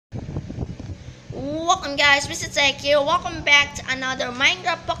Welcome guys, Mr. Tech here. Welcome back to another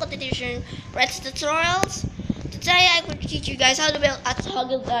Minecraft Pocket Edition Redstone tutorials. Today I'm going to teach you guys how to build a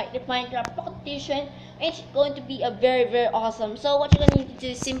toggle light in Minecraft Pocket Edition. It's going to be a very awesome. So what you're going to need to do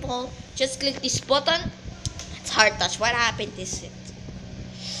is simple. Just click this button. It's hard touch. What happened is it?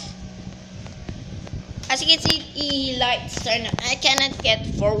 As you can see, the lights turn on. I cannot get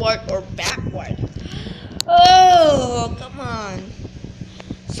forward or backward. Oh, come on.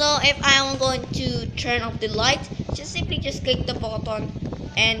 So if I am going to turn off the light, simply click the button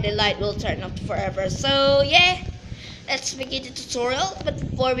and the light will turn off forever. So yeah, let's begin the tutorial. But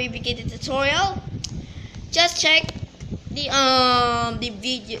before we begin the tutorial, just check the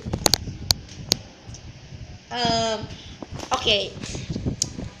video. Okay,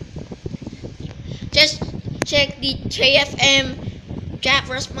 just check the 3FM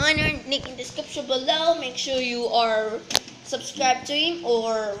Jaffers Miner link in the description below. Make sure you are subscribe to him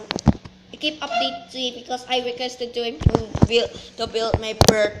or keep updated to him because I requested to him to build my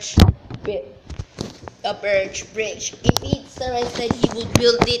birch bridge. If he's interested, he will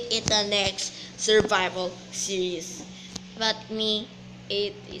build it in the next survival series. But me,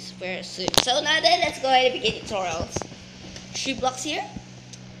 it is very soon. So now then, let's go ahead and begin tutorials. 3 blocks here.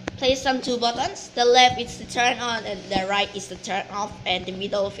 Place some 2 buttons. The left is to turn on and the right is to turn off, and the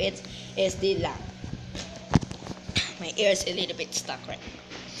middle of it is the lamp. My ear is a little bit stuck right now.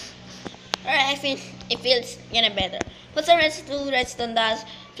 Alright, I think it feels better. Put some redstone dust.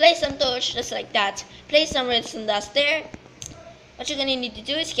 Place some torch just like that. Place some redstone dust there. What you're gonna need to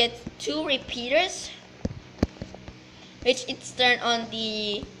do is get 2 repeaters, which it's turn on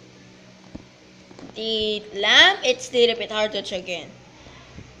the lamp. It's a little bit hard to check in.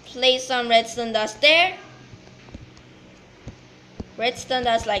 Place some redstone dust there. Redstone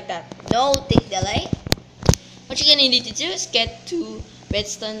dust like that. No take delay. What you're gonna need to do is get 2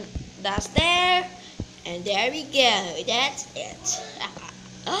 redstone dust there, and there we go. That's it.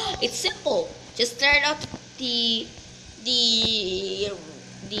 It's simple. Just turn off the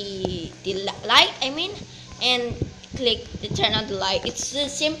light. And click the turn on the light. It's so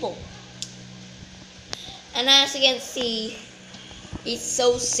simple. And as you can see, it's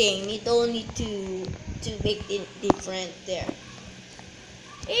so same. You don't need to make it different there.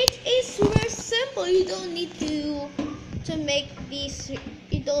 It is very simple. You don't need to make this.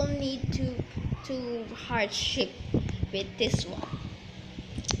 You don't need to hardship with this one.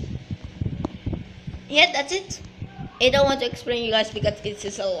 Yeah, that's it. I don't want to explain you guys because it's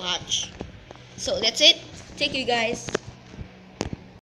just a lot. So that's it. Thank you guys.